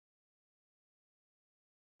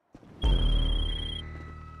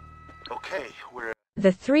Okay, we're...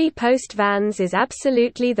 The 3 post-vans is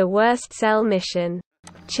absolutely the worst cell mission.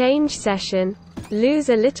 Change session. Lose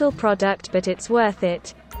a little product but it's worth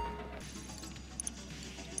it.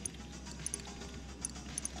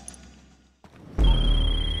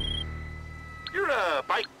 You're a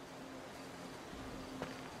bike.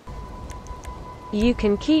 You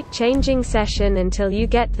can keep changing session until you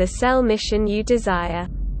get the cell mission you desire.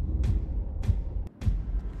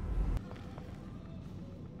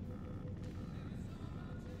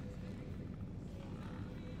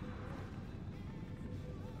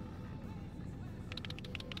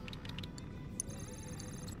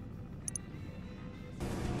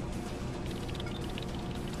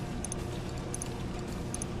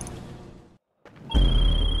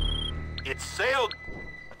 It's sailed.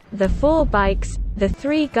 The 4 bikes, the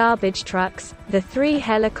 3 garbage trucks, the 3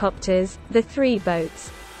 helicopters, the 3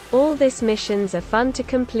 boats. All these missions are fun to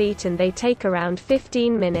complete and they take around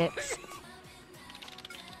 15 minutes.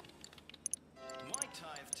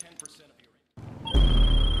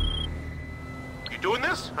 You doing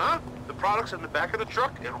this, huh? The product's in the back of the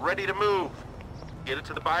truck and ready to move. Get it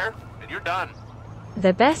to the buyer, and you're done.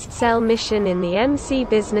 The best cell mission in the MC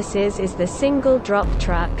businesses is the single drop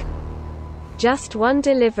truck. Just 1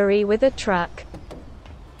 delivery with a truck.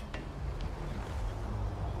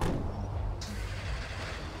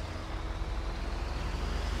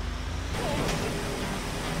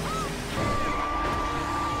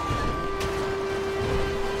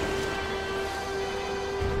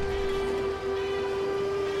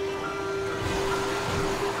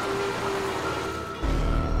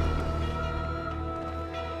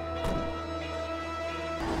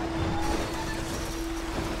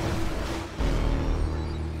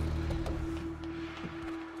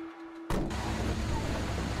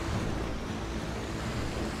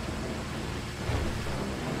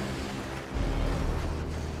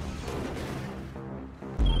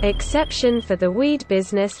 Exception for the weed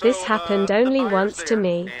business. This happened only once to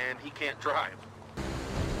me. And he can't drive.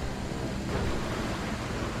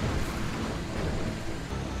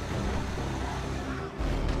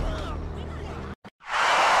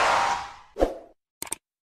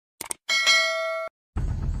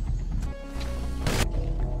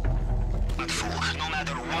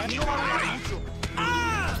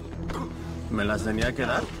 ¿Me las tenía que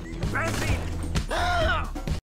dar?